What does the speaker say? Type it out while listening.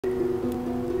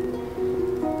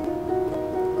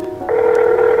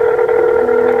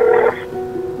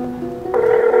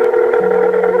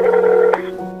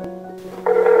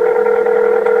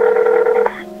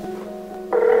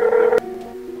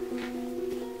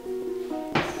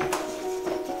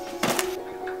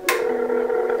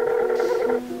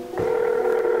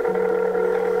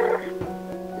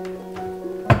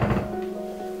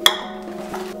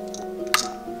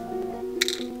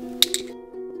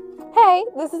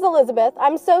is Elizabeth.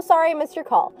 I'm so sorry I missed your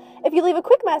call. If you leave a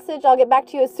quick message, I'll get back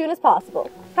to you as soon as possible.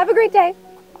 Have a great day.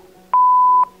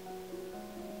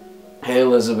 Hey,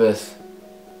 Elizabeth.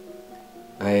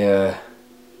 I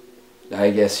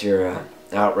guess you're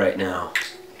out right now.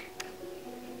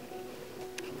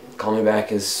 Call me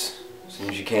back as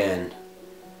soon as you can.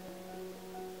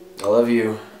 I love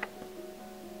you.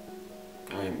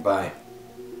 Alright, bye.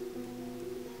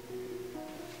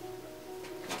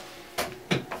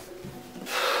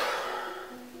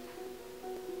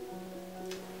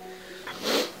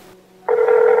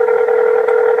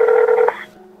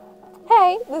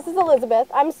 Hey, this is Elizabeth.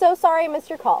 I'm so sorry I missed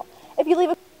your call. If you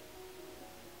leave a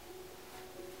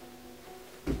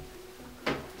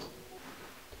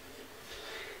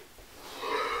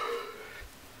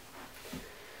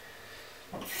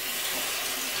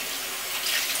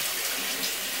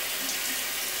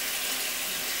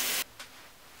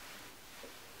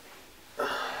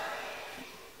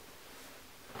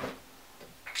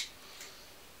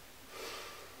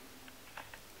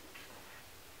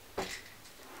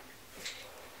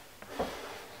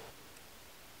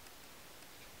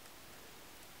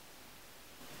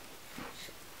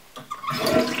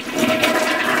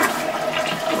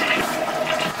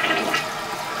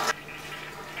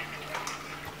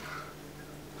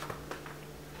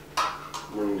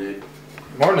Morning, dude.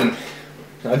 Morning.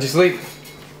 How'd you sleep?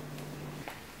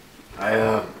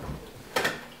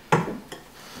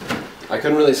 I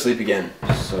couldn't really sleep again,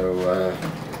 so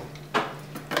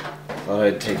thought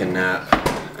I'd take a nap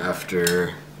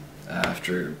after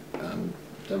I'm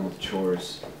done with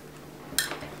chores.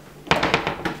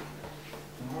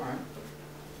 Alright.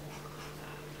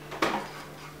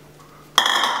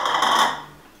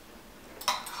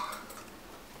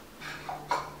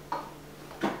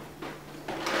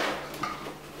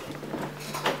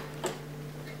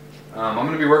 I'm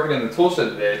gonna be working in the tool shed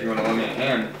today. If you want to lend me a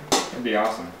hand, that'd be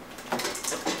awesome.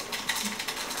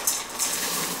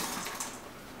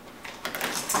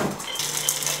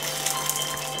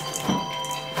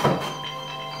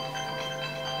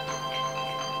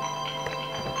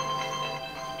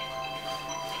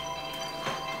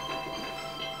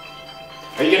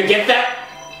 Are you gonna get that?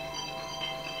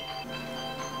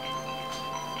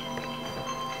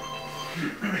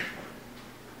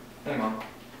 Hey, Mom.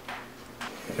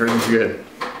 Everything's good.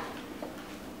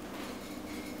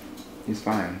 He's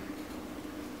fine.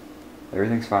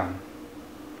 Everything's fine.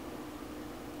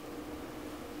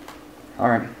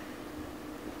 Alright.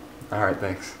 Alright,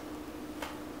 thanks.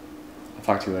 I'll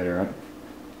talk to you later, right?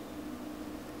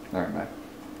 Alright, bye.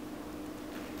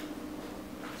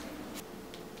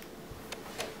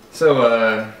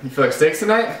 So, you feel like steaks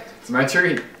tonight? It's my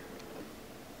treat.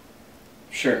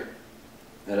 Sure.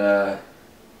 That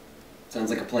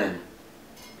sounds like a plan.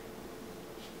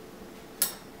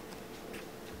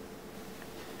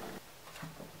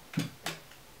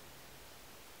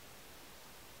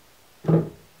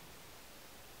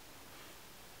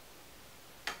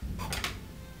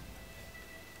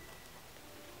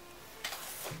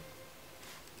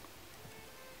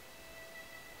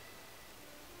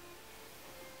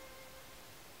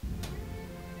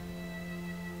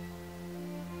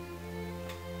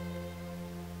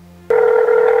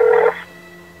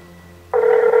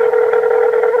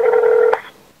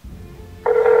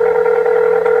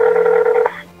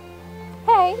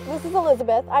 This is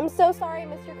Elizabeth. I'm so sorry I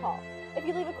missed your call. If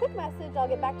you leave a quick message, I'll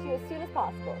get back to you as soon as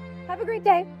possible. Have a great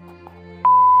day.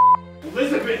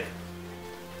 Elizabeth!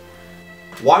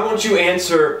 Why won't you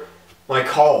answer my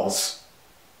calls?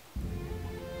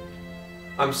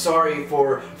 I'm sorry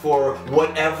for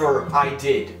whatever I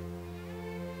did.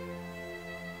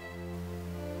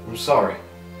 I'm sorry.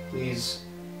 Please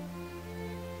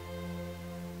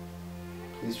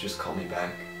just call me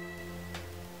back.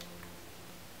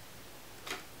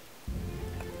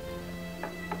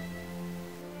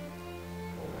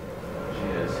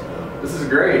 This is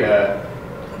great.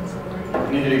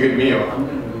 I needed a good meal.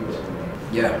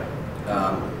 Yeah.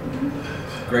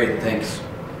 Great, thanks.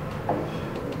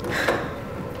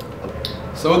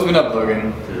 So what's been up,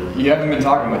 Logan? You haven't been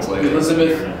talking much lately.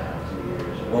 Elizabeth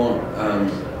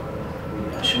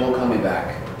she won't call me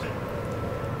back.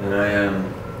 And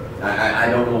I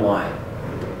don't know why.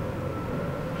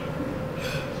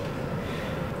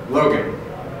 Logan.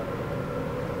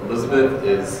 Elizabeth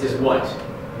Is what?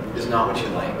 Is not what you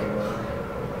like.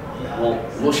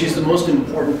 Well, she's the most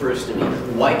important person to me.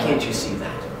 Why can't you see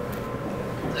that?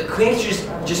 Can't you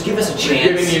just give us a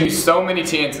chance? We're giving you so many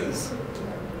chances.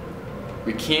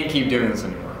 We can't keep doing this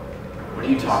anymore. What are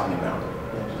you talking about?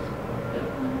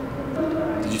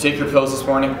 Did you take your pills this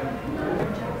morning?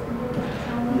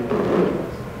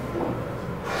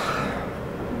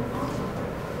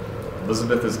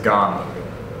 Elizabeth is gone, Logan.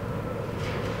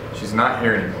 She's not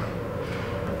here anymore.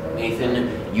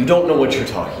 Nathan, you don't know what you're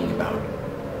talking about.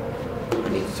 I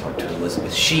need to talk to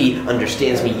Elizabeth. She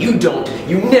understands me. You don't.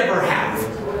 You never have.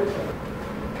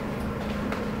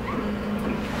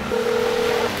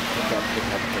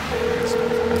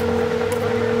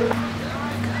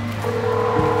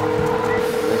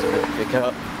 Elizabeth, pick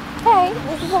up. Hey,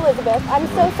 this is Elizabeth. I'm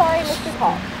so sorry I missed your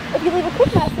call. If you leave a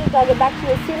quick message, I'll get back to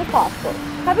you as soon as possible.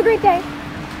 Have a great day.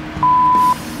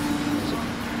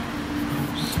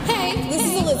 Hey, this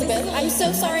is Elizabeth. I'm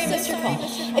so sorry I missed your call.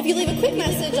 If you leave a quick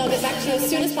message, I'll get back to you as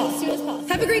soon as possible.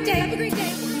 Have a great day. Have a great day.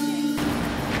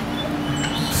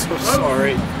 So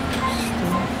sorry.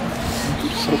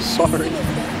 So sorry.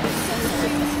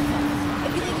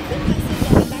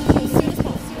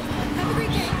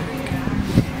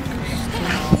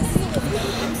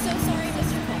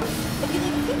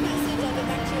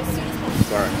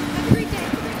 Sorry.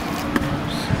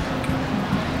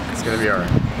 It's gonna be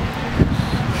alright.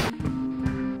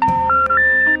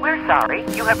 We're sorry.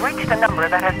 You have reached a number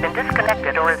that has been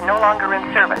disconnected or is no longer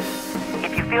in service.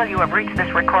 If you feel you have reached this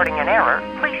recording in error,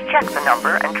 please check the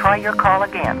number and try your call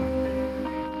again.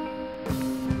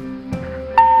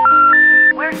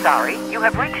 We're sorry. You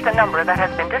have reached a number that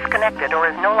has been disconnected or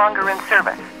is no longer in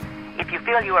service. If you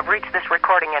feel you have reached this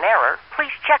recording in error,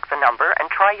 please check the number and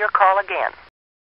try your call again.